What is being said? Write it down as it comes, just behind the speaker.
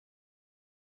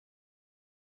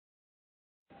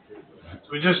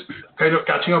we're just kind of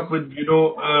catching up with,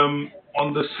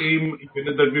 on the same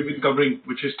unit that we've been covering,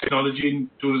 which is technology in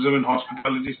tourism and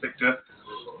hospitality sector.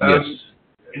 Yes.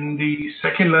 In the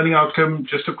second learning outcome,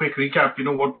 just a quick recap,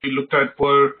 what we looked at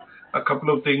were a couple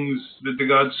of things with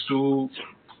regards to,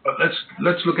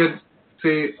 let's look at,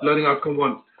 say, learning outcome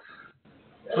 1.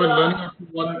 So in learning outcome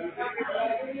 1,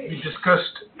 we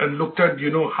discussed and looked at,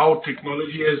 how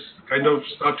technology has kind of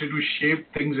started to shape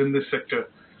things in this sector.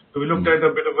 So we looked at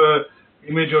a bit of a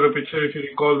image or a picture, if you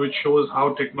recall, which shows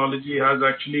how technology has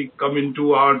actually come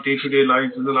into our day-to-day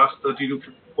lives in the last 30 to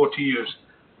 40 years.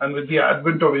 And with the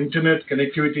advent of internet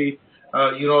connectivity,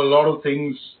 a lot of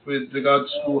things with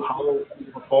regards to how we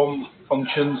perform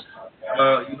functions,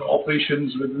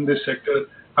 operations within this sector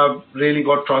have really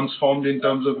got transformed in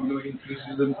terms of,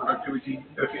 increases in productivity,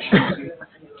 efficiency,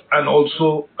 and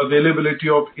also availability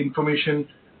of information,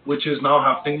 which is now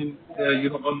happening,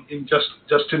 in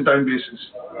just-in-time basis.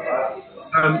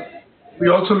 And we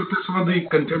also looked at some of the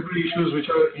contemporary issues,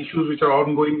 which are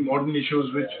ongoing, modern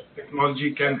issues, which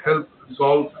technology can help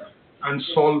resolve and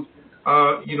solve.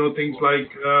 Things like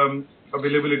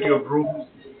availability of rooms,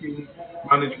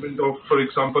 management of, for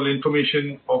example,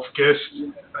 information of guests,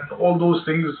 and all those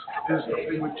things is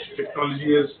something which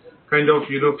technology has kind of,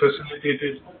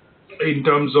 facilitated in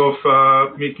terms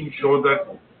of making sure that,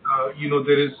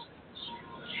 there is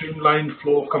streamlined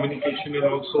flow of communication and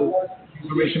also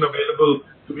information available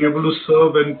to be able to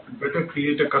serve and better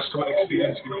create a customer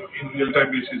experience, in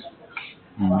real-time basis.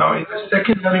 Now, in the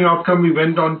second learning outcome, we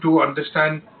went on to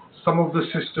understand some of the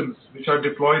systems which are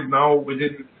deployed now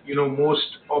within,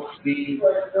 most of the,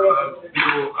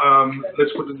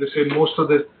 let's put it this way, most of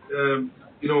the,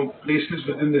 places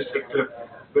within this sector.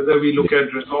 Whether we look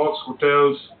at resorts,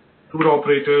 hotels, tour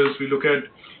operators, we look at,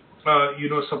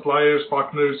 suppliers,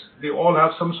 partners, they all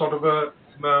have some sort of a,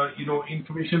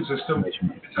 information system which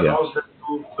allows them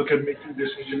to look at making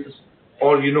decisions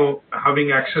or,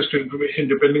 having access to information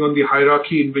depending on the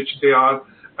hierarchy in which they are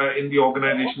in the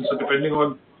organization. So depending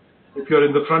on if you're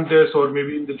in the front desk or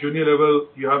maybe in the junior level,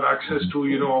 you have access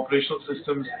to, operational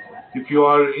systems. If you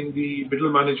are in the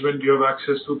middle management, you have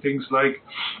access to things like,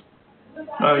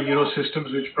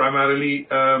 systems which primarily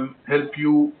help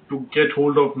you to get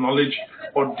hold of knowledge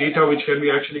or data which can be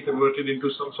actually converted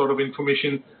into some sort of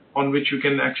information on which you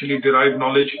can actually derive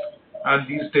knowledge. And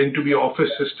these tend to be office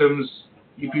systems,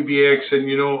 EPBX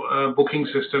and, booking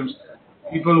systems.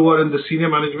 People who are in the senior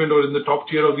management or in the top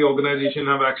tier of the organization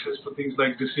have access to things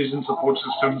like decision support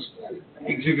systems,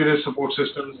 executive support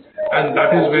systems, and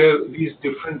that is where these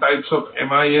different types of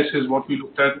MIS is what we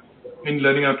looked at in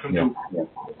learning outcome 2.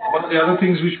 One of the other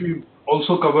things which we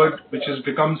also covered, which has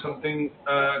become something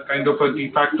kind of a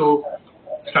de facto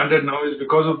standard now, is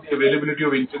because of the availability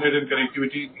of internet and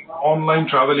connectivity, online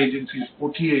travel agencies,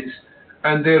 OTAs,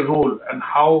 and their role and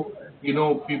how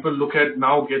people look at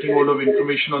now getting hold of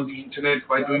information on the internet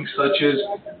by doing searches,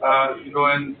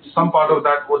 and some part of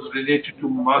that was related to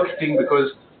marketing,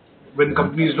 because when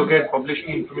companies look at publishing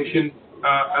information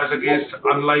as against,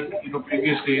 unlike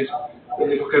previous days, when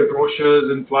they look at brochures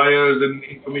and flyers and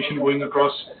information going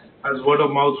across as word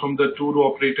of mouth from the tour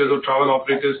operators or travel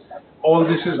operators, all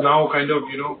this is now kind of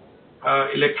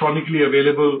electronically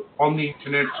available on the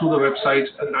internet through the websites,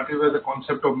 and that is where the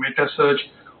concept of meta search,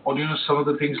 or some of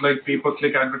the things like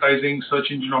pay-per-click advertising,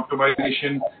 search engine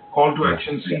optimization, call to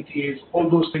action, CTAs, all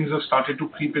those things have started to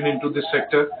creep into this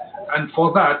sector. And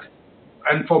for that,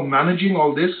 and for managing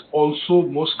all this, also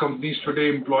most companies today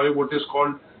employ what is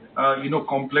called,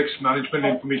 complex management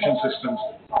information systems.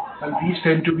 And these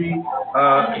tend to be,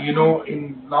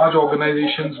 in large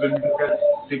organizations, when we look at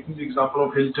taking the example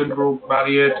of Hilton Group,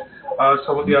 Marriott,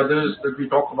 some of the others that we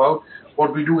talk about,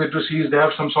 what we do get to see is they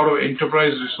have some sort of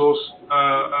enterprise resource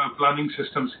planning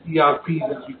systems, ERPs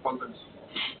as we call them.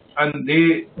 And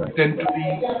they tend to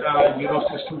be,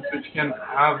 systems which can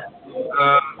have,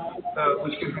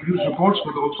 which can produce reports,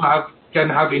 but also can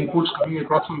have inputs coming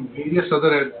across from various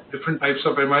other different types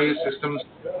of MIS systems.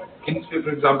 In, say, for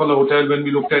example, a hotel, when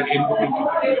we looked at input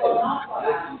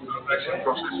transaction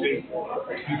processing,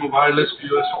 wireless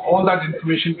viewers, all that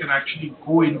information can actually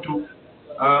go into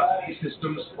these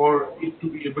systems for it to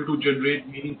be able to generate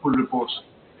meaningful reports.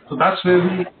 So that's where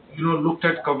we, looked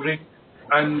at covering,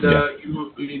 and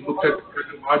we looked at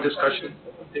our discussion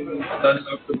in learning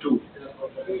outcome 2.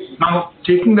 Now,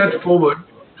 taking that forward,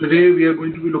 today we are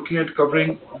going to be looking at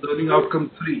covering learning outcome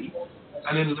 3,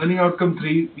 and in learning outcome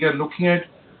 3, we are looking at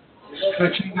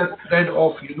stretching that thread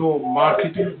of,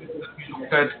 marketing that we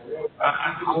looked at,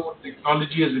 and how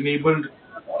technology has enabled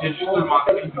digital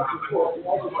marketing to happen, what we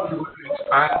want to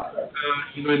expand,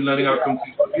 in learning outcome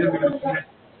 3. So here we are looking at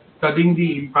studying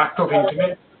the impact of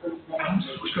internet and and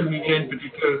social media in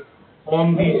particular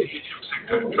form the THM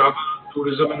sector, travel,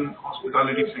 tourism and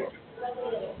hospitality sector.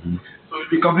 So we'll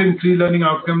be covering three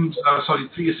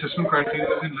assessment criteria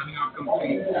in learning outcome 3.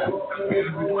 And we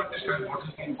are going to understand what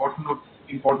is the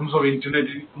importance of internet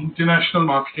in international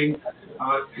marketing,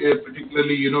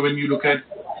 particularly, when you look at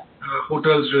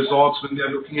hotels, resorts, when they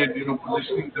are looking at,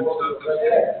 positioning themselves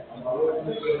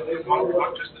as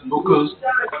not just the locals,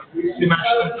 but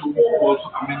international tourists who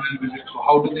also come in and visit. So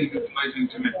how do they utilize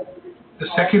internet? The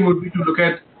second would be to look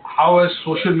at how has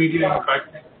social media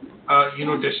impacted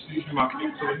destination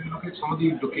marketing. So when we look at some of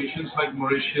these locations like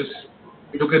Mauritius,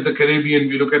 we look at the Caribbean,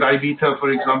 we look at Ibiza,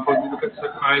 for example, we look at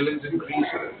certain islands in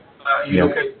Greece, you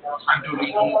look at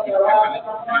Santorini, we look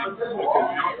at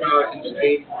Malta in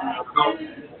Spain. Now,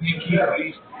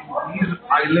 Greece, these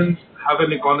islands have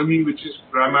an economy which is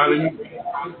primarily based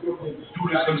on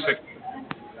tourism sector.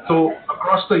 So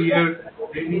across the year,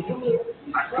 they need to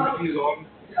keep activities on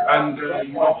and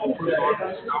offers on,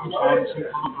 discounts on, some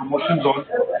sort of promotions on,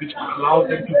 which allow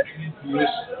them to bring in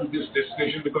tourists to this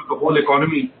destination, because the whole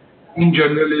economy in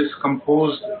general is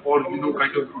composed or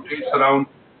kind of rotates around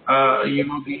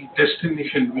the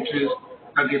destination, which is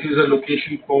that it is a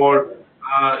location for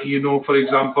for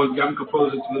example, young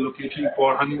couples. It's a location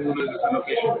for honeymooners. It's a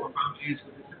location for families.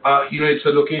 It's a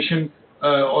location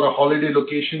or a holiday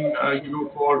location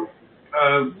for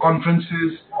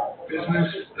conferences,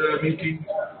 business meetings,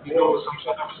 some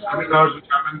sort of seminars which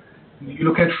happen. You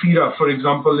look at FIRA, for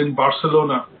example, in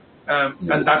Barcelona,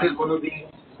 and that is one of the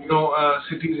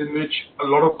cities in which a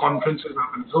lot of conferences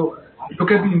happen. So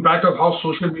look at the impact of how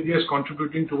social media is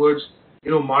contributing towards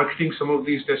marketing some of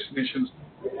these destinations.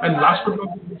 And last but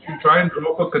not least, we try and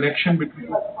draw up a connection between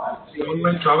the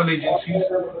online travel agencies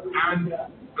and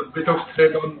a bit of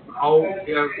thread on how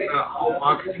how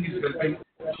marketing is helping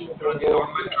the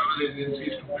online travel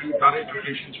agencies to build direct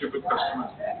relationship with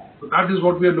customers. So that is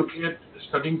what we are looking at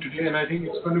studying today, and I think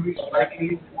it's going to be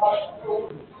slightly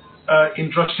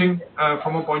interesting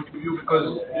from a point of view,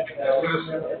 because we discuss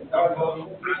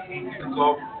details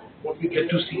of what we get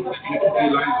to see in the day-to-day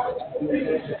life,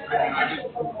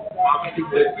 marketing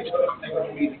that which is something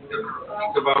we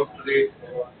think about today,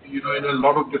 in a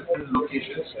lot of different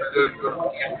locations, whether you're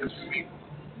looking at consuming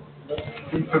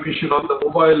information on the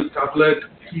mobile, tablet,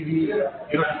 TV,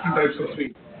 different types of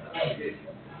things.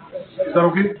 Is that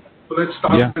okay? So let's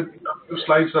start with a few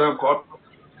slides that I've got.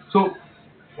 So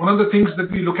one of the things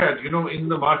that we look at, in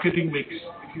the marketing mix,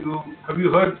 have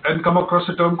you heard and come across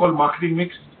a term called marketing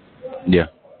mix? Yeah.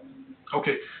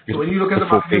 Okay. So when you look at the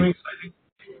marketing mix,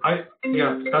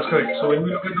 that's correct. So when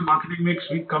we look at the marketing mix,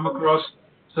 we come across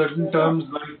certain terms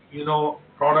like,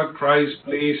 product, price,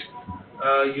 place,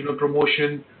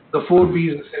 promotion, the 4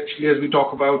 Bs essentially, as we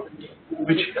talk about,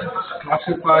 which help us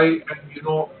classify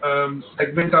and,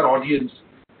 segment our audience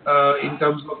in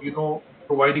terms of,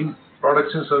 providing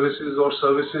products and services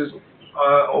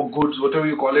or goods, whatever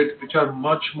you call it, which are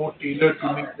much more tailored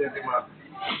to meet their demand.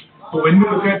 So when we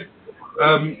look at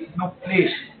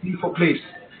place, P for place,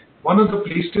 one of the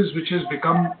places which has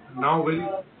become now very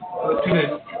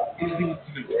pertinent is the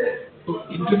internet. So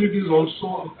internet is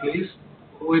also a place,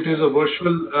 though it is a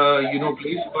virtual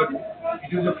place, but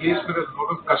it is a place where a lot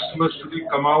of customers today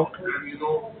come out and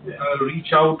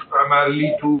reach out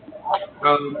primarily to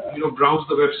browse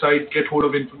the website, get hold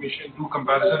of information, do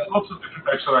comparison, lots of different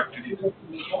types of activities.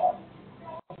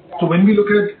 So when we look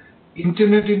at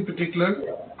internet in particular,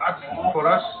 that's for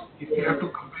us, if we have to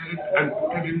compare it and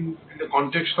put it in the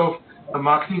context of the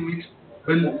marketing mix,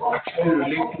 will actually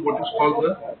relate to what is called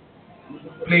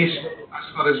the place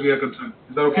as far as we are concerned.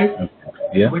 Is that okay?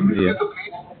 Yeah. When we look at the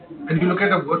place, and you look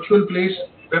at a virtual place,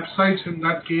 websites in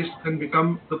that case can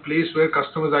become the place where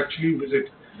customers actually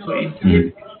visit. So internet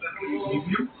is the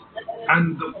medium,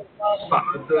 and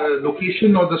the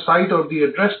location or the site or the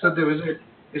address that they visit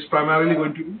is primarily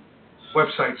going to be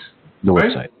websites. The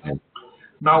right? website. Yeah.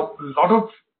 Now,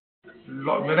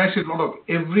 when I say lot of,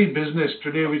 every business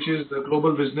today, which is the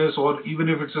global business, or even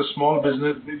if it's a small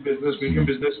business, big business, medium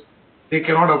business, they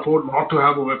cannot afford not to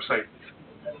have a website.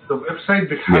 The website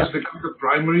has become the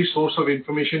primary source of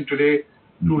information today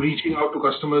to reaching out to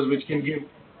customers, which can give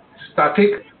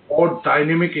static or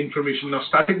dynamic information. Now,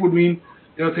 static would mean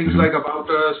things like about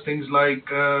us, things like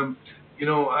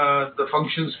the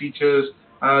functions, features,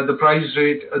 the price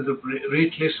rate, the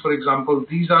rate list, for example.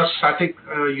 These are static,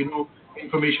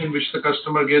 information which the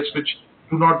customer gets, which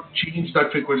do not change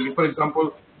that frequently. For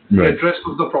example, the address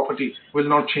of the property will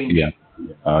not change. Yeah.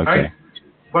 Okay. Right?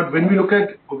 But when we look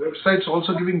at websites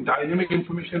also giving dynamic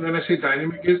information, when I say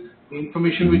dynamic is the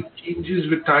information which changes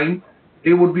with time,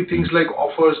 they would be things like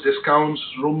offers, discounts,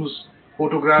 rooms,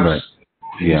 photographs,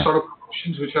 any sort of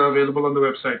options which are available on the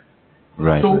website.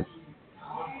 Right. So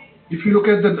if you look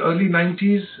at the early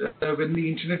 90s, when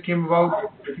the internet came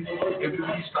about,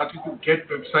 everybody started to get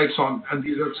websites on, and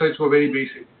these websites were very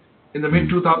basic. In the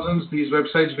mid-2000s, these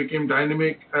websites became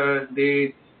dynamic.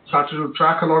 They started to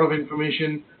track a lot of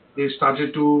information. They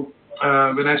started to,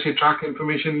 when I say track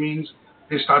information means,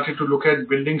 they started to look at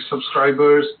building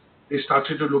subscribers. They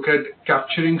started to look at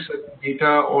capturing certain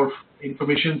data or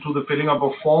information through the filling up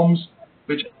of forms,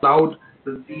 which allowed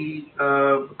the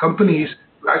companies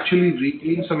to actually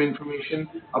retain some information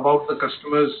about the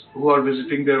customers who are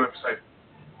visiting their website.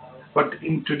 But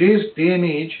in today's day and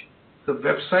age, the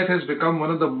website has become one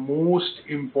of the most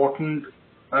important,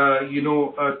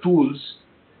 tools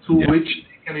through which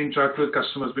they can interact with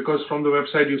customers. Because from the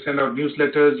website, you send out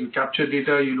newsletters, you capture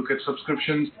data, you look at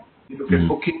subscriptions, you look at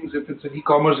bookings, if it's an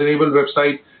e-commerce enabled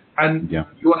website, and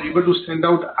you are able to send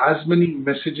out as many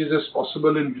messages as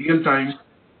possible in real time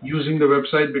using the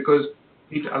website, because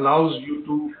it allows you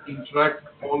to interact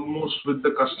almost with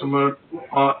the customer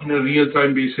in a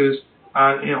real-time basis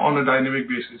on a dynamic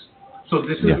basis. So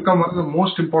this has become one of the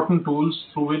most important tools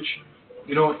through which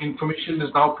information is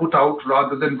now put out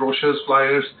rather than brochures,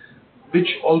 flyers, which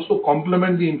also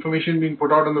complement the information being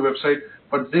put out on the website.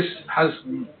 But this has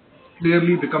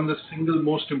clearly become the single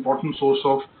most important source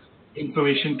of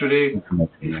information today.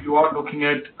 If you are looking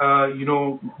at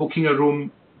booking a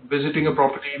room, visiting a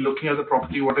property, looking at the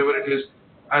property, whatever it is.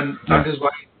 And that is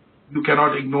why you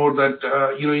cannot ignore that,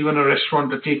 even a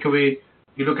restaurant, a takeaway,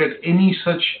 you look at any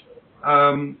such,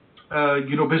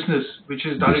 business which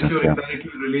is directly or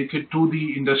indirectly related to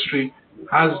the industry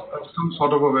has some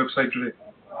sort of a website today.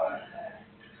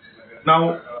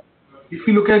 Now, if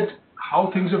we look at how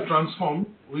things have transformed,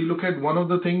 we look at one of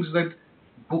the things that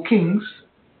bookings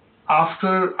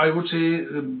after, I would say,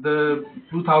 the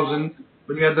 2000,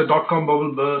 when we had the dot-com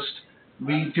bubble burst,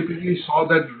 we typically saw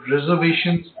that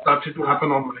reservations started to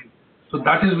happen online. So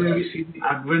that is where we see the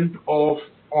advent of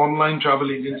online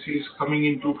travel agencies coming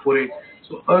into foray.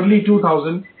 So early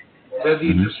 2000, where the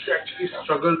industry actually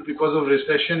struggled because of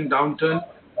recession, downturn,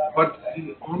 but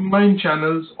the online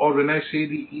channels, or when I say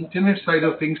the internet side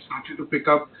of things, started to pick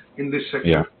up in this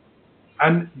sector.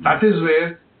 And that is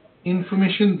where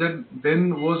information that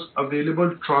then was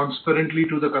available transparently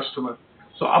to the customer.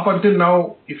 So up until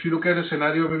now, if you look at a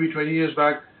scenario maybe 20 years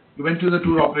back, you went to the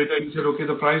tour operator and you said, okay,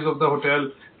 the price of the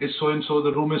hotel is so-and-so,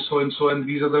 the room is so-and-so, and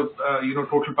these are the,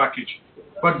 total package.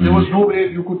 But there was no way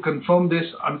you could confirm this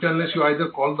unless you either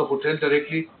called the hotel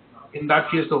directly. In that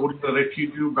case, the hotel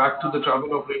directed you back to the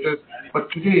travel operator.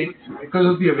 But today, because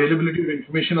of the availability of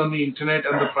information on the internet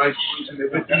and the price points and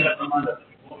everything,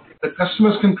 the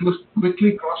customers can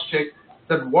quickly cross-check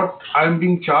that what I'm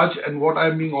being charged and what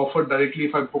I'm being offered directly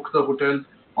if I book the hotel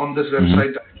on this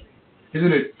website,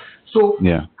 isn't it? So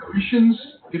commissions,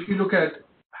 if you look at,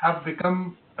 have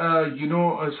become,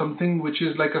 something which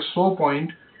is like a sore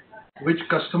point, which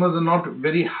customers are not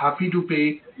very happy to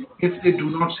pay if they do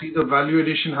not see the value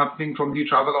addition happening from the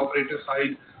travel operator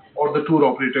side or the tour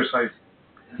operator side.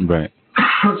 Right.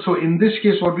 So in this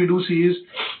case, what we do see is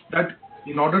that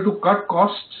in order to cut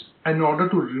costs and in order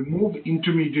to remove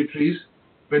intermediaries,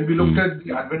 when we looked at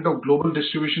the advent of global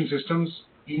distribution systems,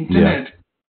 internet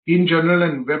in general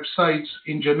and websites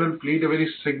in general played a very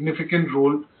significant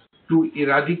role to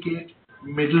eradicate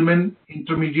middlemen,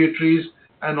 intermediaries,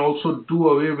 and also do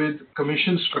away with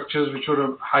commission structures which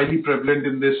were highly prevalent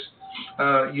in this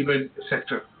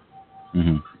sector.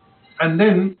 And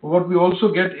then what we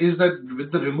also get is that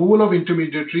with the removal of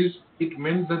intermediaries, it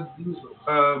meant that these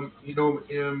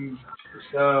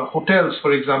hotels,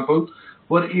 for example,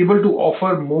 were able to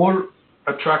offer more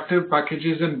attractive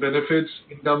packages and benefits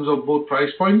in terms of both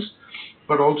price points,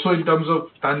 but also in terms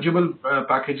of tangible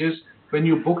packages when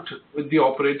you booked with the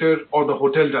operator or the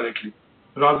hotel directly,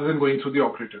 rather than going through the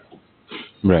operator.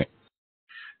 Right.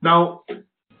 Now,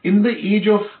 in the age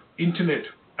of internet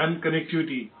and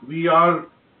connectivity, we are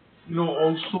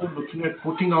also looking at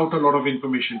putting out a lot of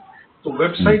information. So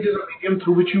website is a medium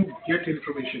through which you get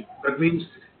information. That means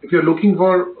if you're looking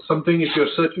for something, if you're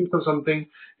searching for something,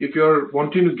 if you're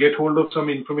wanting to get hold of some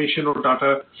information or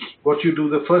data, what you do,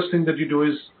 the first thing that you do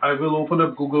is I will open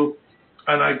up Google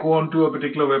and I go onto a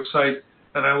particular website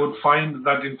and I would find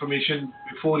that information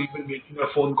before even making a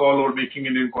phone call or making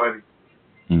an inquiry.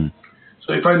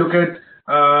 So if I look at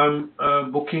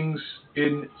bookings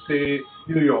in, say,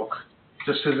 New York,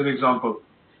 just as an example,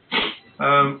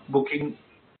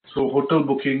 hotel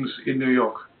bookings in New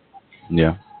York.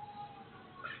 Yeah.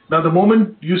 Now, the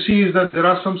moment you see is that there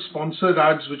are some sponsored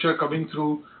ads which are coming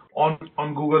through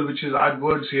on Google, which is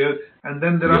AdWords here, and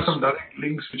then there are some direct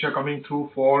links which are coming through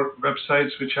for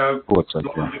websites which have a lot of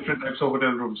different types of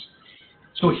hotel rooms.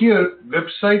 So here,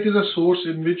 website is a source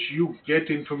in which you get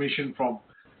information from.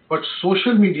 But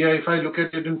social media, if I look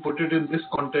at it and put it in this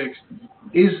context,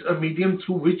 is a medium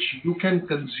through which you can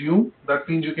consume. That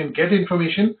means you can get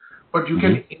information, but you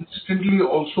can instantly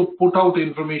also put out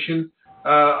information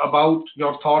about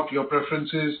your thought, your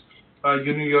preferences,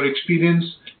 your experience,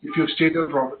 if you've stayed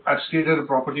at a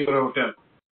property or a hotel.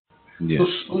 So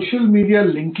social media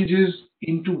linkages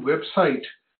into website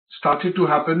started to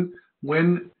happen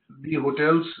when the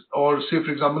hotels, or say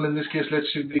for example in this case,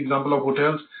 let's take the example of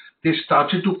hotels, they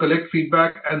started to collect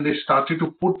feedback and they started to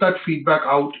put that feedback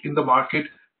out in the market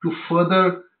to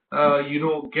further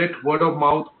get word of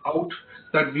mouth out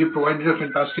that we have provided a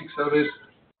fantastic service,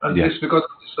 and this, because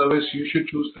of the service, you should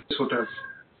choose this hotel.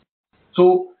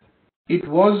 So it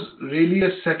was really a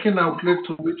second outlet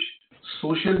through which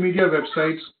social media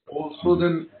websites also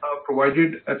then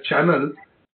provided a channel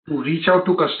to reach out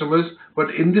to customers. But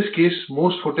in this case,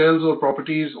 most hotels or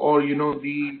properties or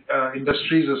the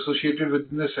industries associated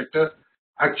within the sector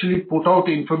actually put out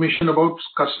information about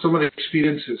customer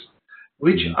experiences,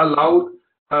 which allowed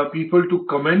people to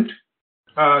comment,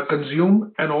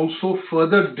 consume, and also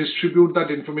further distribute that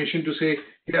information to say,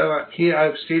 hey,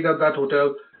 I've stayed at that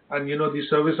hotel, and the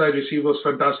service I received was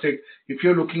fantastic. If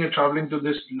you're looking at traveling to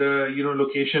this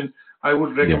location, I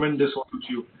would recommend this hotel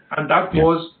to you. And that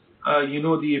was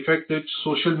the effect that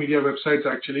social media websites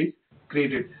actually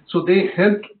created. So they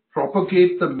helped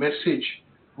propagate the message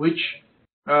which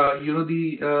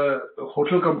the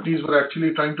hotel companies were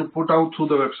actually trying to put out through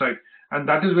the website. And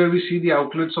that is where we see the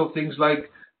outlets of things like,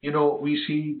 we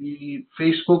see the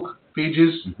Facebook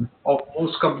pages of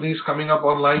most companies coming up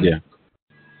online.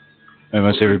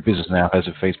 Almost every business now has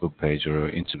a Facebook page or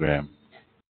Instagram.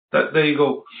 There you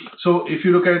go. So if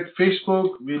you look at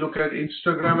Facebook, we look at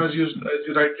Instagram, as you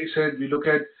rightly said, we look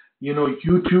at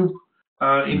YouTube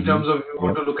in terms of, if you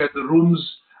want to look at the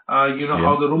rooms,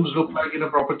 how the rooms look like in a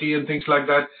property and things like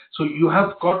that. So you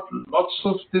have got lots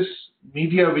of this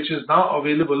media which is now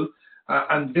available,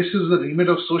 and this is the remit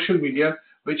of social media,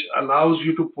 which allows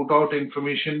you to put out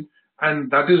information, and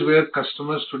that is where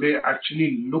customers today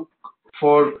actually look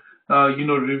for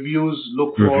reviews,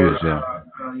 look for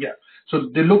So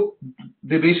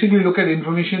they basically look at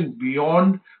information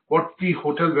beyond what the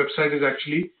hotel website is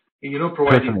actually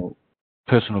providing.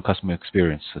 Personal customer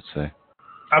experience, let's say.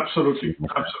 Absolutely.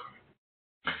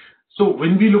 So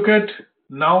when we look at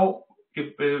now,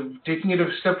 taking it a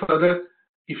step further,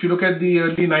 if you look at the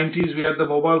early 90s, we had the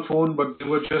mobile phone, but they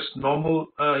were just normal,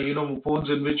 phones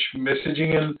in which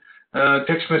messaging and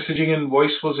text messaging and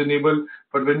voice was enabled.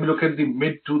 But when we look at the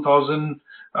mid 2007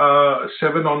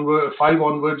 onward, 5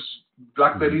 onwards,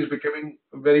 BlackBerries becoming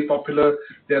very popular.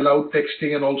 They allowed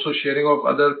texting and also sharing of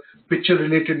other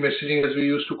picture-related messaging, as we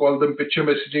used to call them, picture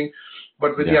messaging.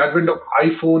 But with the advent of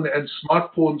iPhone and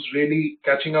smartphones really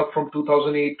catching up from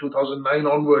 2008, 2009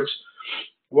 onwards,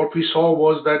 what we saw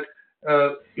was that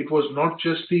it was not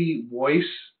just the voice,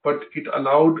 but it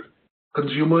allowed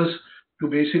consumers to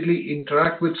basically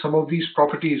interact with some of these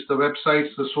properties, the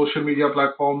websites, the social media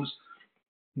platforms,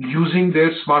 using their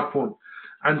smartphone.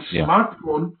 And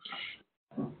smartphone,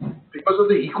 because of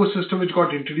the ecosystem which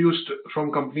got introduced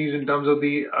from companies in terms of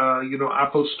the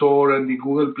Apple Store and the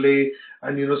Google Play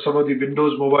and some of the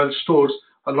Windows mobile stores,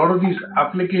 a lot of these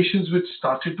applications which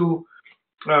started to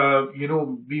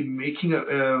be making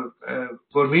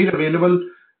were made available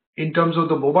in terms of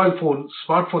the mobile phone,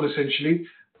 smartphone essentially,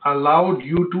 allowed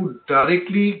you to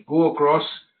directly go across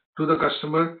to the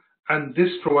customer, and this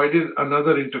provided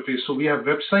another interface. So we have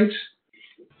websites,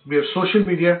 we have social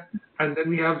media, and then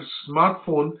we have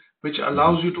smartphone, which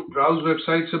allows you to browse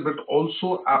websites, but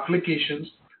also applications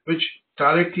which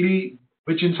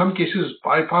in some cases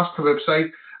bypass the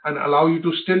website and allow you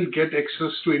to still get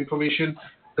access to information,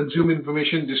 consume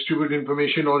information, distribute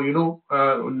information, or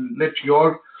let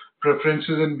your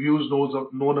preferences and views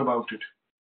known about it.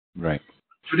 Right.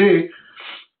 Today,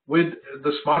 with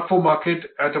the smartphone market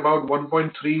at about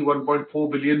 1.3,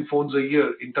 1.4 billion phones a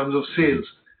year in terms of sales,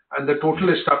 and the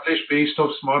total established base of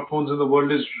smartphones in the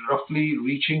world is roughly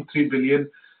reaching 3 billion,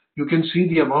 you can see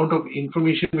the amount of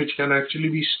information which can actually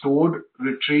be stored,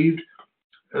 retrieved,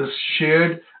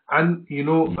 shared, and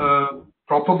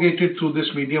propagated through this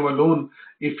medium alone,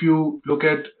 if you look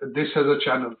at this as a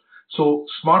channel. So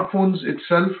smartphones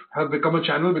itself have become a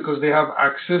channel because they have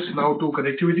access now to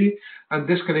connectivity, and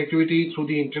this connectivity through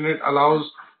the internet allows,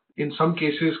 in some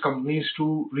cases, companies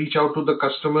to reach out to the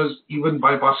customers even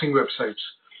bypassing websites.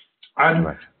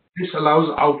 And this allows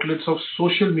outlets of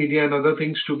social media and other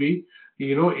things to be,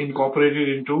 incorporated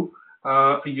into,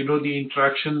 the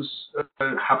interactions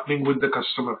happening with the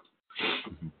customer.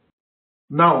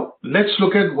 Now, let's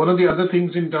look at one of the other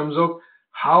things in terms of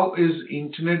how is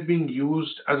internet being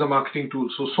used as a marketing tool.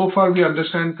 So far we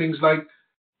understand things like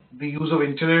the use of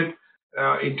internet,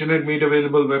 internet made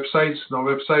available websites. Now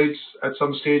websites at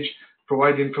some stage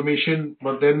provide information,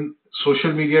 but then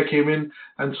social media came in,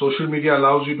 and social media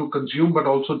allows you to consume but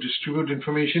also distribute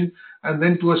information. And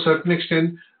then to a certain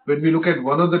extent, when we look at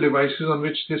one of the devices on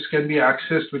which this can be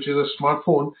accessed, which is a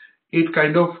smartphone, it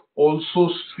kind of also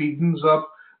speeds up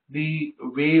the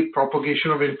way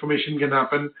propagation of information can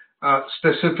happen,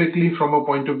 specifically from a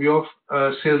point of view of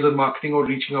sales and marketing or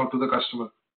reaching out to the customer.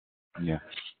 Yeah.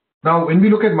 Now, when we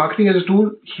look at marketing as a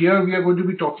tool, here we are going to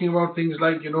be talking about things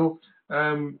like,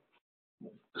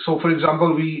 so for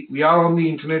example, we are on the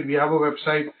internet, we have a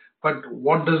website, but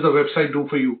what does the website do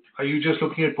for you? Are you just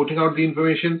looking at putting out the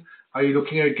information? Are you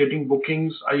looking at getting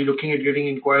bookings? Are you looking at getting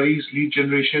inquiries, lead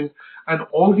generation? And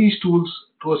all these tools,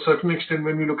 to a certain extent,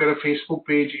 when we look at a Facebook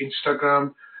page,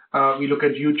 Instagram, we look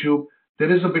at YouTube,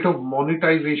 there is a bit of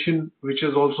monetization which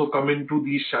has also come into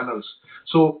these channels.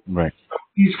 So right.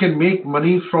 Companies can make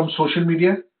money from social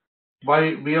media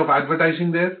by way of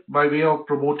advertising there, by way of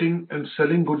promoting and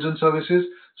selling goods and services.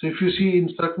 So if you see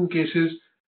in certain cases,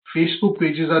 Facebook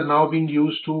pages are now being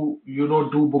used to,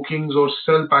 do bookings or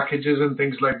sell packages and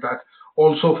things like that,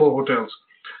 also for hotels.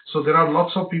 So there are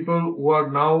lots of people who are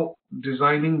now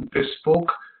designing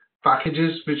bespoke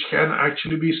packages which can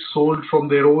actually be sold from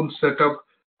their own setup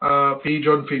page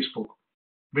on Facebook,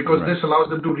 because this allows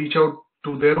them to reach out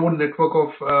to their own network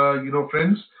of,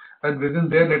 friends, and within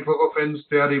their network of friends,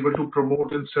 they are able to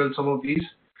promote and sell some of these,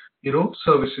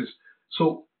 services.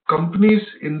 So companies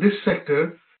in this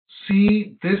sector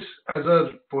see this as a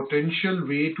potential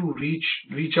way to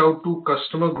reach out to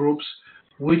customer groups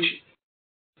which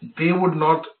they would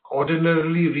not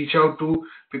ordinarily reach out to,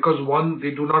 because one,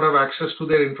 they do not have access to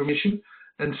their information,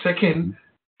 and second,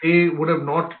 they would have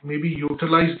not maybe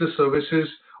utilized the services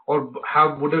or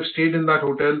would have stayed in that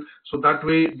hotel. So that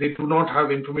way they do not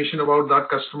have information about that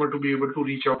customer to be able to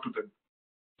reach out to them.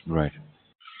 Right.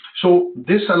 So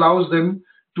this allows them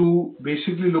to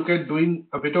basically look at doing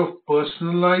a bit of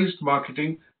personalized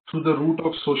marketing through the route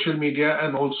of social media,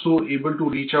 and also able to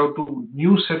reach out to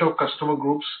new set of customer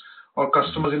groups or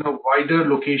customers in a wider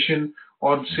location,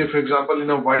 or say, for example, in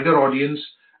a wider audience.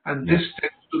 And this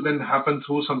tends to then happen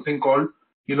through something called,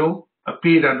 a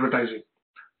paid advertising.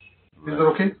 Is that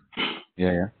okay?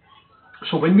 Yeah.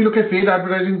 So when we look at paid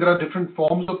advertising, there are different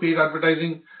forms of paid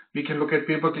advertising. We can look at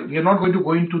pay-per-click. We are not going to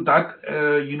go into that,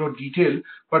 detail,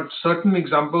 but certain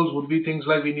examples would be things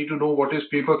like we need to know what is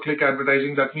pay-per-click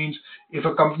advertising. That means if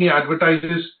a company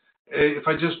advertises, if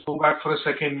I just go back for a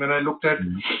second, when I looked at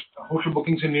hotel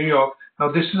bookings in New York,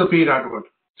 now this is a paid advert.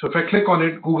 So if I click on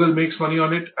it, Google makes money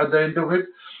on it at the end of it.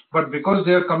 But because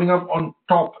they are coming up on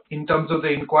top in terms of the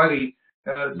inquiry,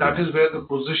 that is where the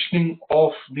positioning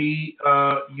of the,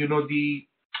 the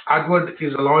advert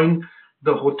is allowing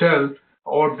the hotel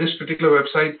or this particular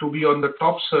website to be on the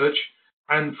top search.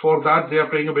 And for that, they are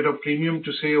paying a bit of premium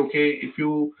to say, okay, if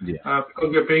you, because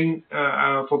we are paying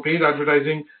for paid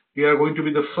advertising, we are going to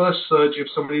be the first search if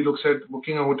somebody looks at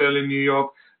booking a hotel in New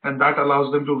York, and that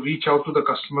allows them to reach out to the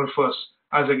customer first,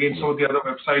 as against some of the other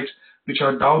websites which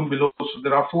are down below. So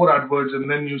there are 4 adverts, and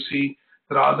then you see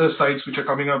there are other sites which are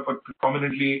coming up, but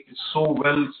predominantly it's so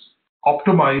well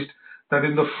optimized that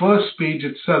in the first page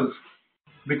itself,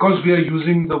 because we are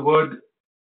using the word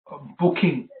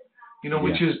booking,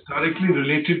 which is directly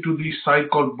related to the site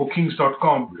called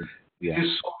bookings.com, it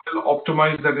is so well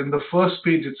optimized that in the first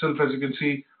page itself, as you can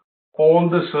see, all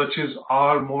the searches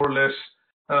are more or less,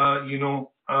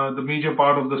 the major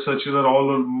part of the searches are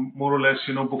all more or less,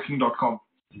 booking.com.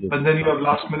 And then you have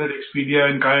last minute Expedia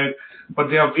and Kayak, but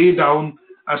they are way down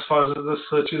as far as the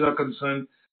searches are concerned,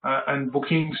 and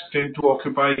bookings tend to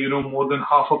occupy, more than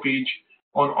half a page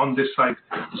on this site.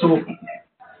 So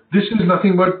this is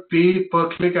nothing but pay per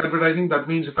click advertising. That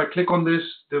means if I click on this,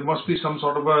 there must be some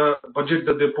sort of a budget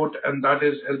that they put, and that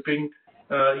is helping,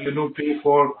 pay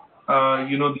for,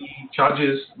 the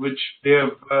charges which they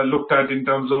have looked at in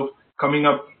terms of coming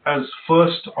up as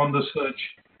first on the search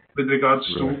with regards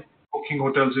to booking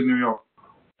hotels in New York.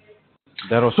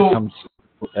 That also comes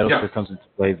into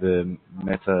play the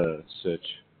meta search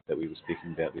that we were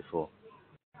speaking about before.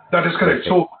 That is correct.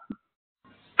 So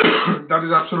that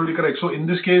is absolutely correct. So in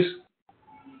this case,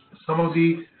 some of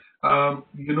the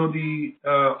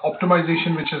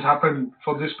optimization which has happened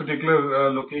for this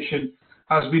particular location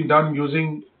has been done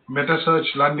using meta search,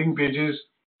 landing pages,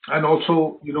 and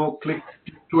also click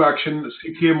to action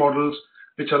CTA models,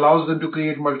 which allows them to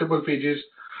create multiple pages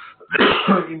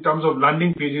in terms of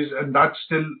landing pages, and that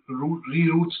still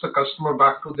reroutes the customer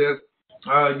back to their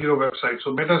website.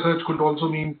 So meta search could also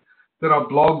mean there are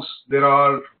blogs, there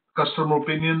are customer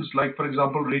opinions, like for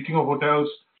example rating of hotels,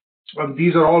 and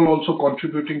these are all also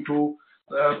contributing to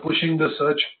pushing the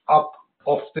search up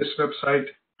of this website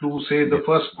to say the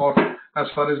first spot as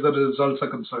far as the results are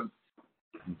concerned.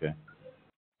 Okay.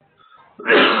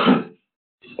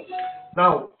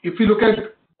 Now, if we look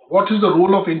at what is the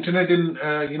role of internet in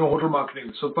hotel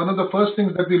marketing, so one of the first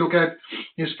things that we look at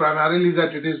is primarily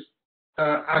that it is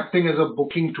acting as a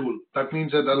booking tool. That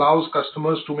means it allows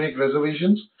customers to make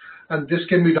reservations, and this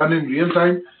can be done in real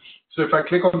time. So if I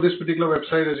click on this particular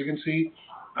website, as you can see,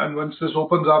 and once this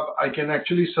opens up, I can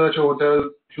actually search a hotel,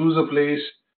 choose a place,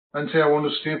 and say I want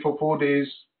to stay for 4 days,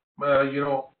 and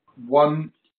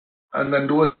then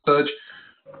do a search.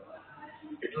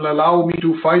 It will allow me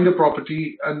to find a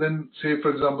property and then say, for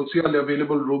example, see all the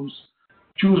available rooms,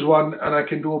 choose one, and I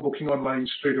can do a booking online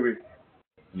straight away.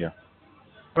 Yeah.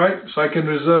 Right? So I can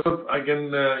reserve, I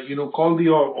can, call the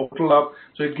hotel up.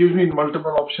 So it gives me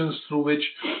multiple options through which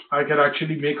I can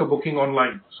actually make a booking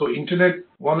online. So internet,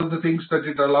 one of the things that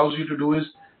it allows you to do is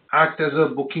act as a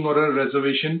booking or a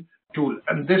reservation tool.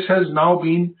 And this has now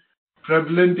been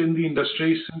prevalent in the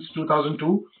industry since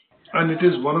 2002. And it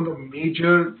is one of the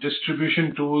major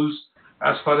distribution tools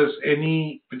as far as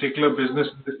any particular business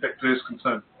in this sector is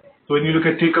concerned. So when you look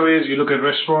at takeaways, you look at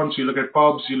restaurants, you look at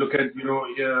pubs, you look at,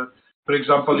 for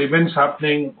example, events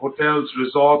happening, hotels,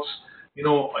 resorts,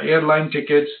 airline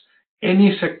tickets,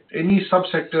 any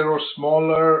subsector or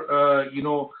smaller,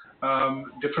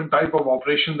 different type of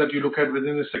operation that you look at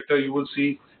within the sector, you will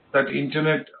see that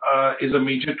internet is a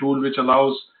major tool which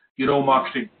allows,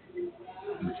 marketing.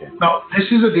 Okay. Now, this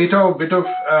is a bit of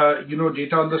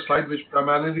data on the slide, which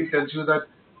primarily tells you that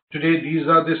today these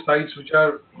are the sites which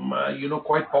are,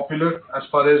 quite popular as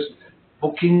far as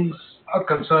bookings are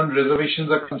concerned,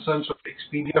 reservations are concerned. So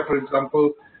Expedia, for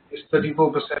example, is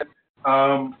 34%.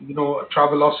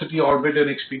 Travelocity, Orbit, and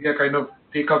Expedia kind of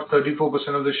take up 34%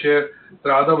 of the share.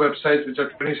 There are other websites which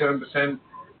are 27%.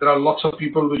 There are lots of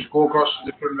people which go across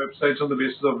different websites on the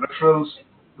basis of referrals.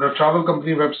 There are travel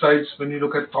company websites. When you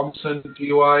look at Thomson,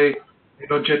 TOI,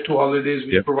 Jet2Holidays,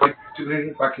 which provide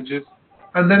integrated packages.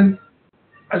 And then,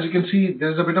 as you can see,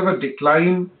 there's a bit of a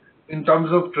decline in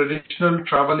terms of traditional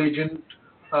travel agent,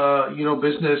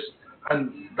 business,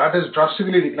 and that has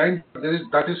drastically declined.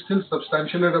 That is still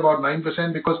substantial at about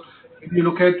 9%, because if you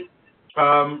look at,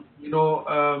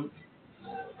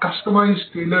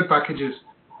 customized tailored packages,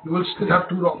 you will still have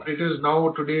tour operators now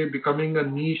today becoming a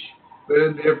niche,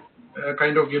 wherein they have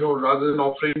rather than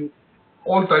offering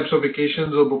all types of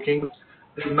vacations or bookings,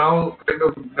 they've now kind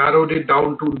of narrowed it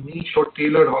down to niche or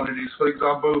tailored holidays. For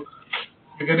example,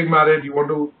 you're getting married, you want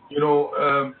to,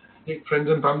 take friends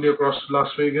and family across Las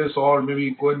Vegas, or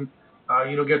maybe go and,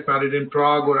 get married in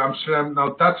Prague or Amsterdam.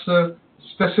 Now that's a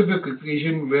specific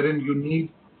occasion wherein you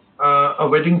need a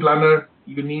wedding planner,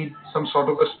 you need some sort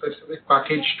of a specific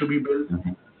package to be built,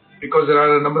 because there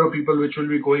are a number of people which will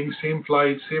be going same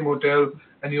flight, same hotel,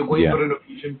 and you're going for an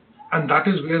occasion. And that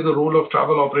is where the role of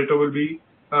travel operator will be,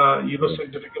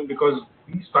 significant, because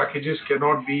these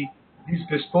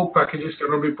bespoke packages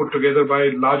cannot be put together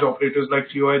by large operators like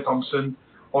TOI, Thomson,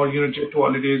 or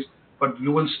Jet2Holidays, but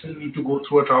you will still need to go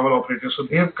through a travel operator. So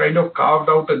they have kind of carved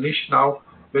out a niche now,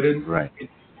 wherein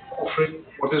it's offering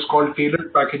what is called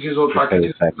tailored packages or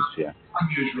packages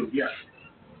unusual. Yeah.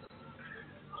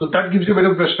 So that gives you a bit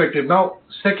of perspective. Now,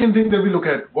 second thing that we look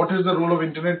at, what is the role of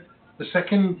internet? The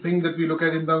second thing that we look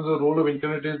at in terms of the role of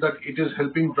internet is that it is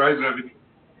helping drive revenue.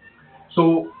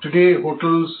 So today,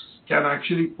 hotels can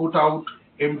actually put out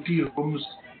empty rooms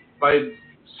by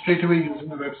straight away using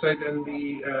the website and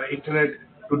the internet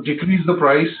to decrease the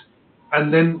price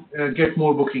and then get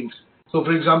more bookings. So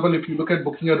for example, if you look at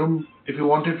booking a room, if you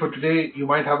want it for today, you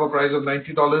might have a price of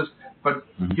 $90, but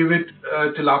give it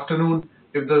till afternoon.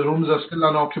 If the rooms are still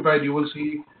unoccupied, you will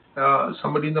see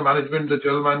somebody in the management, the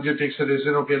general manager takes a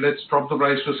decision, okay, let's drop the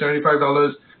price to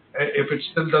 $75. If it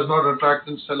still does not attract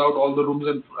and sell out all the rooms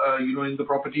in the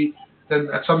property, then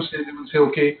at some stage they will say,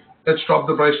 okay, let's drop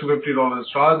the price to $50.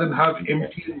 Rather than have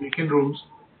empty and vacant rooms,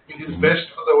 it is best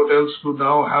for the hotels to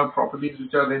now have properties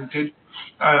which are rented,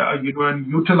 and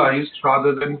utilized,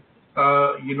 rather than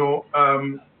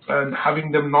and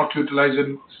having them not utilized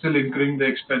and still incurring the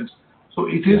expense. So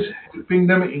it is helping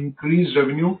them increase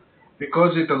revenue,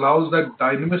 because it allows that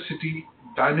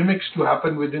dynamics to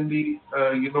happen within the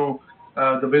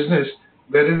business,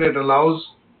 wherein it allows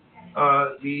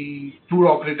the tour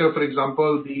operator, for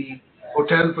example, the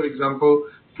hotel, for example,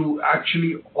 to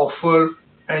actually offer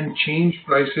and change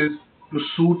prices to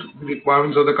suit the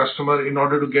requirements of the customer in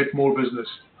order to get more business.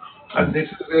 And this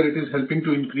is where it is helping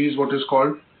to increase what is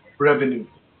called revenue.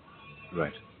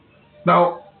 Right.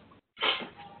 Now,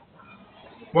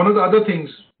 one of the other things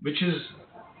which is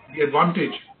the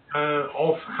advantage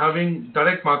of having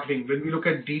direct marketing, when we look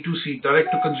at D2C, direct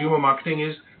to consumer marketing,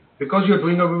 is because you're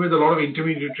doing away with a lot of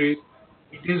intermediaries,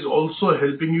 it is also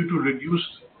helping you to reduce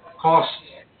costs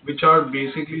which are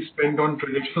basically spent on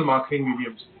traditional marketing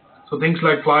mediums. So things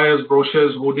like flyers,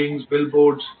 brochures, hoardings,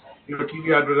 billboards,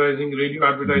 TV advertising,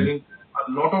 radio advertising,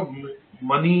 a lot of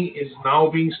money is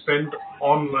now being spent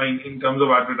online in terms of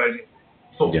advertising.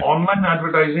 So online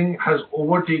advertising has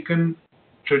overtaken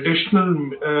traditional,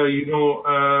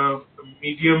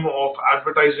 medium of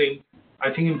advertising.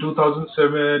 I think in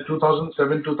 2007,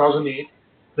 2008,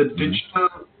 the digital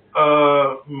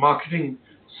marketing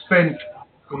spent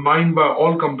combined by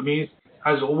all companies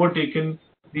has overtaken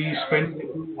the spend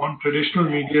on traditional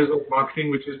medias of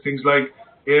marketing, which is things like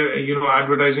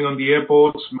advertising on the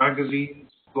airports, magazines,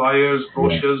 flyers,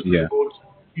 brochures, billboards,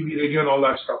 TV, radio, and all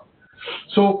that stuff.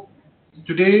 So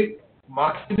today,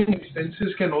 marketing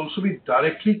expenses can also be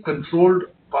directly controlled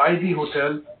by the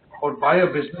hotel or by a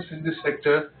business in this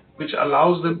sector, which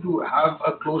allows them to have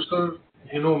a closer,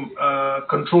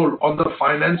 control on the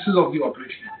finances of the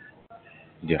operation.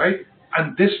 Right?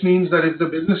 And this means that if the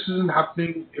business isn't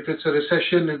happening, if it's a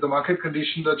recession, if the market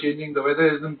conditions are changing, the weather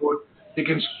isn't good, they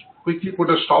can quickly put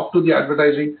a stop to the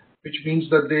advertising, which means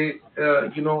that they,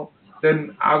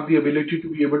 then have the ability to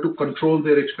be able to control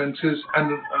their expenses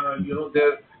and,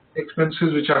 their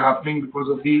expenses which are happening because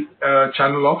of the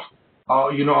channel of,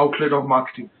 outlet of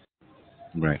marketing.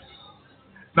 Right.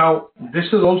 Now, this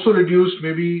has also reduced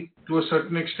maybe to a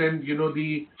certain extent,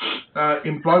 the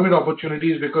employment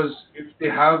opportunities, because if they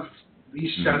have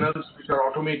these channels which are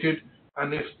automated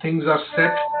and if things are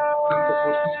set in the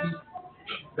processes,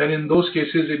 then in those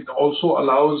cases it also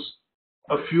allows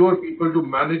a fewer people to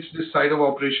manage this side of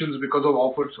operations because of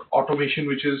automation,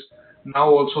 which is now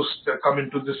also come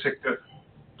into this sector.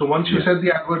 So once you set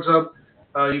the adverts up,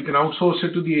 you can outsource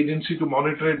it to the agency to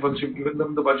monitor it once you've given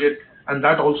them the budget, and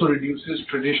that also reduces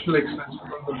traditional expenses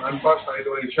on the manpower side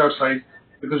or HR side,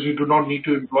 because you do not need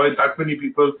to employ that many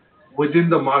people within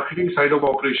the marketing side of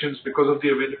operations because of the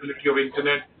availability of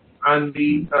internet and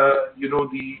the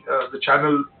the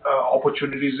channel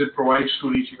opportunities it provides to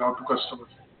reaching out to customers.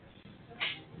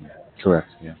 Correct.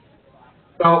 Yeah.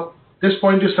 Now, this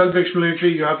point is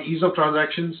self-explanatory. You have ease of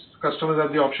transactions. Customers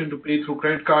have the option to pay through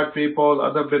credit card, PayPal,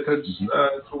 other methods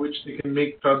through which they can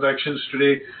make transactions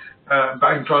today,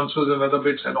 bank transfers and other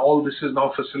bits, and all this is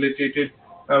now facilitated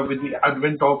with the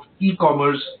advent of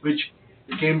e-commerce, which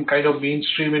became kind of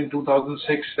mainstream in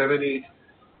 2006, 7, 8.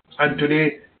 And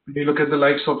today, when you look at the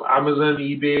likes of Amazon,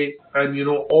 eBay, and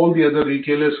all the other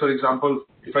retailers, for example,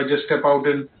 if I just step out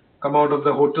and come out of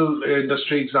the hotel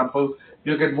industry example,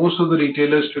 you look at most of the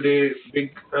retailers today,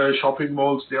 big shopping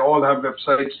malls, they all have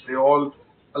websites, they all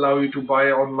allow you to buy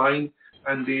online,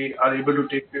 and they are able to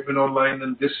take payment online,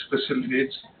 and this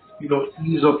facilitates,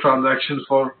 ease of transactions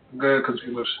for the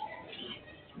consumers.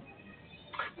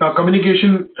 Now,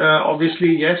 communication,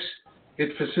 obviously, yes,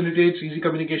 it facilitates easy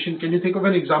communication. Can you think of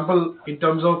an example in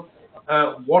terms of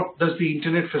what does the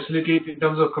internet facilitate in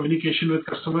terms of communication with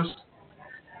customers?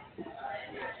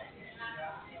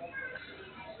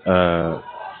 Well,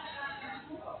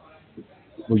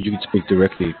 you can speak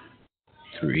directly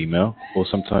through email, or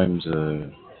sometimes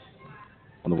on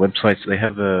the websites they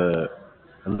have a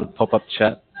little pop-up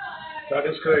chat. That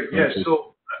is correct. Yes.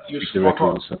 So you speak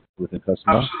directly with the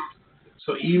customer. Absolutely.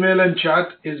 So email and chat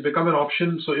is become an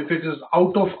option. So if it is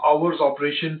out of hours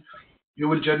operation, you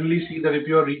will generally see that if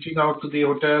you are reaching out to the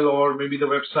hotel or maybe the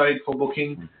website for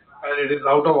booking, and it is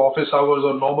out of office hours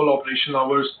or normal operation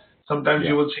hours, sometimes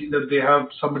you will see that they have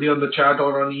somebody on the chat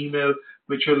or on email,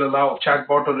 which will allow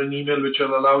chatbot or an email, which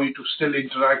will allow you to still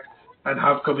interact and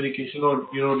have communication or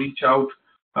reach out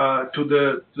to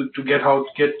get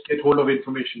hold of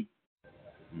information.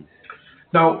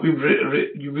 Now, we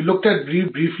looked at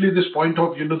briefly this point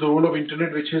of, the role of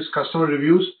internet, which is customer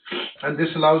reviews. And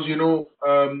this allows, user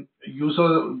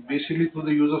basically through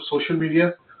the use of social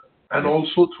media and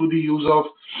also through the use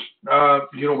of,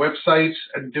 websites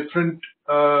and different,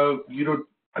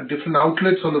 different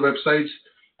outlets on the websites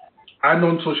and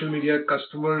on social media,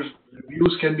 customers'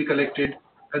 reviews can be collected.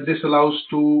 And this allows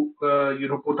to,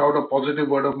 put out a positive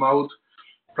word of mouth,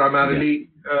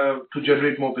 primarily to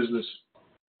generate more business.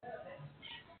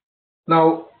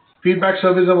 Now, feedback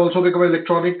surveys have also become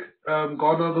electronic.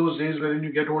 Gone are those days when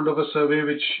you get hold of a survey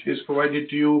which is provided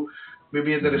to you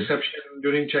maybe at the reception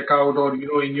during checkout or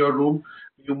in your room.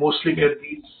 You mostly get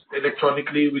these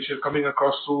electronically, which are coming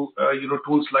across through,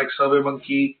 tools like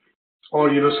SurveyMonkey, or,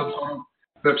 some sort of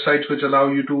websites which allow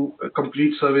you to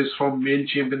complete surveys from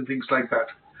MailChimp and things like that.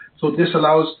 So this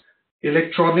allows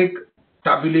electronic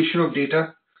tabulation of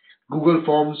data, Google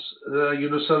Forms,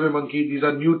 SurveyMonkey. These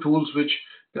are new tools which,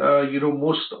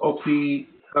 most of the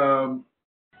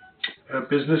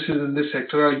businesses in this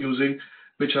sector are using,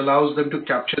 which allows them to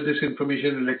capture this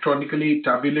information electronically,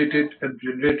 tabulate it, and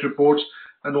generate reports,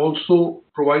 and also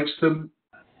provides them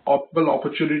optimal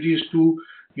opportunities to,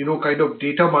 kind of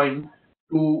data mine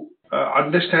to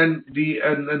understand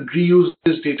and reuse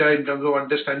this data in terms of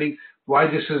understanding why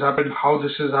this has happened, how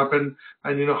this has happened,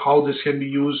 and how this can be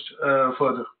used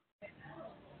further.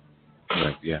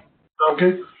 Right. Yeah.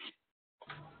 Okay.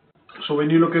 So when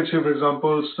you look at, say, for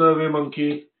example,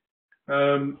 SurveyMonkey,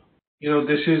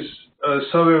 this is a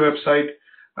survey website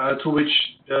through which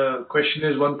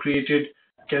questionnaires one created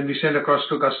can be sent across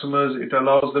to customers. It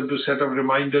allows them to set up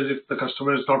reminders if the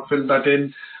customer has not filled that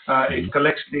in. It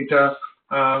collects data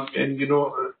and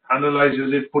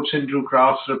analyzes it, puts into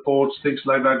graphs, reports, things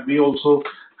like that. We also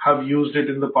have used it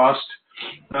in the past,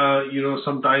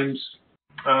 sometimes,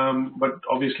 but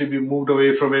obviously we moved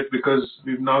away from it because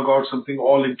we've now got something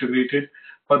all integrated.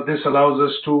 But this allows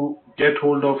us to get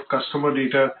hold of customer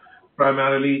data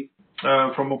primarily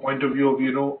from a point of view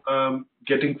of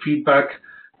getting feedback,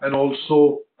 and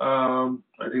also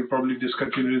I think probably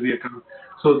discontinuing the account.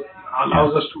 So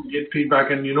allows us to get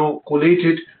feedback and collate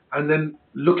it, and then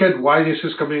look at why this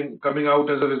is coming out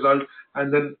as a result,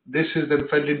 and then this is then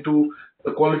fed into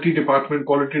the quality department.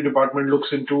 Quality department looks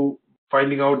into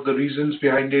finding out the reasons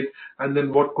behind it, and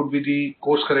then what could be the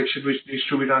course correction which needs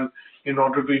to be done in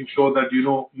order to ensure that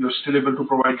you're still able to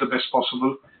provide the best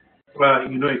possible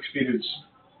experience.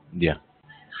 Yeah.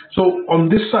 So on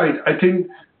this side, I think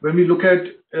when we look at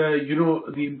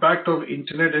the impact of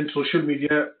internet and social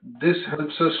media, this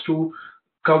helps us to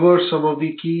cover some of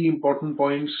the key important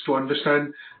points to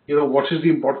understand what is the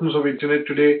importance of internet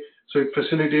today. So it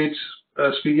facilitates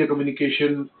speedier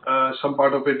communication. Some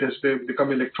part of it has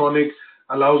become electronic,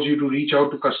 allows you to reach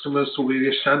out to customers through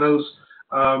various channels,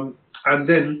 and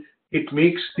then it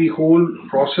makes the whole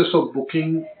process of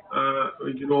booking,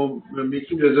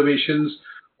 making reservations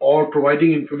or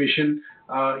providing information,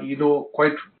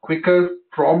 quite quicker,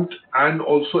 prompt, and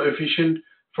also efficient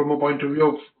from a point of view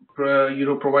of,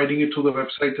 providing it through the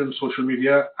website and social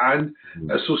media and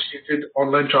associated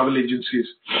online travel agencies.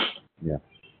 Yeah.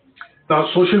 Now,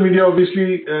 social media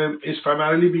obviously is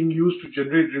primarily being used to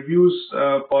generate reviews,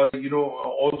 but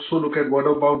also look at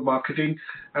word-of-mouth marketing,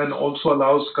 and also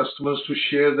allows customers to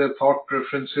share their thought,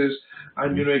 preferences,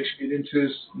 and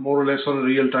experiences more or less on a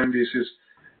real-time basis.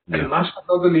 Yeah. And last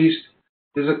but not the least,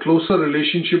 there's a closer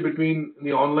relationship between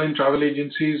the online travel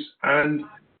agencies and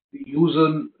the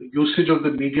usage of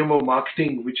the medium of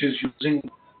marketing, which is using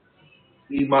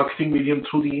the marketing medium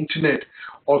through the internet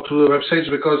or through the websites,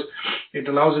 because it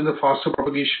allows in the faster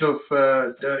propagation of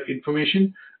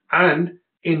information, and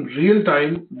in real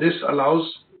time this allows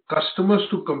customers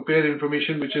to compare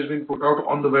information which has been put out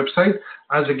on the website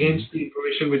as against the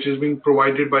information which is being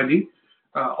provided by the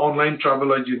online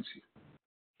travel agency.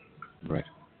 Right.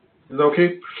 Is that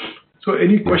okay? So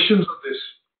any questions on this?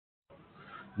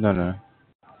 No.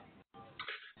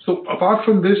 So apart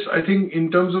from this, I think in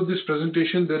terms of this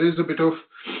presentation, there is a bit of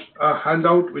a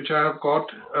handout which I have got,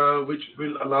 which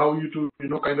will allow you to,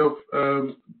 kind of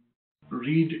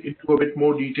read into a bit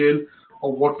more detail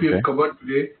of what we have covered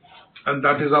today, and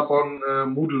that is up on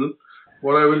Moodle.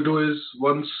 What I will do is,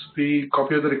 once the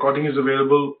copy of the recording is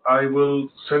available, I will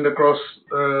send across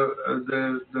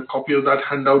the copy of that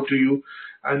handout to you.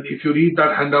 And if you read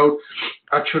that handout,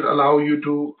 that should allow you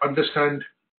to understand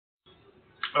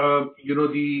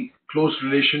the close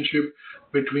relationship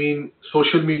between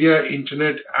social media,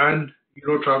 internet, and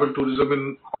travel, tourism,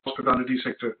 and hospitality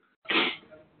sector.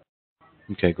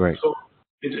 Okay, great. So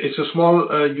it's a small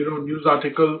news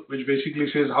article which basically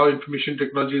says how information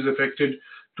technology has affected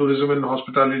tourism and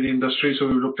hospitality industry. So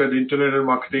we looked at internet and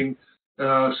marketing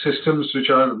systems, which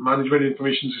are management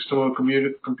information system or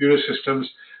computer systems,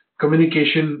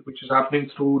 communication, which is happening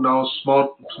through now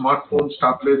smartphones,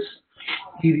 tablets,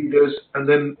 e-readers, and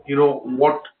then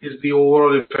what is the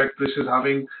overall effect this is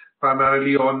having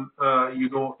primarily on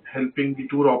helping the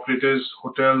tour operators,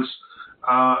 hotels,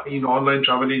 online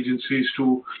travel agencies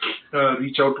to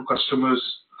reach out to customers,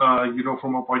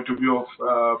 from a point of view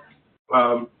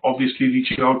of obviously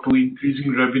reaching out to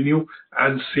increasing revenue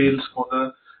and sales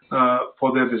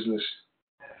for their business.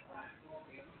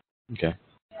 Okay.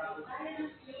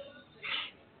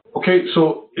 Okay,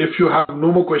 so if you have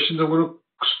no more questions, I'm going to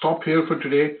stop here for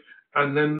today, and then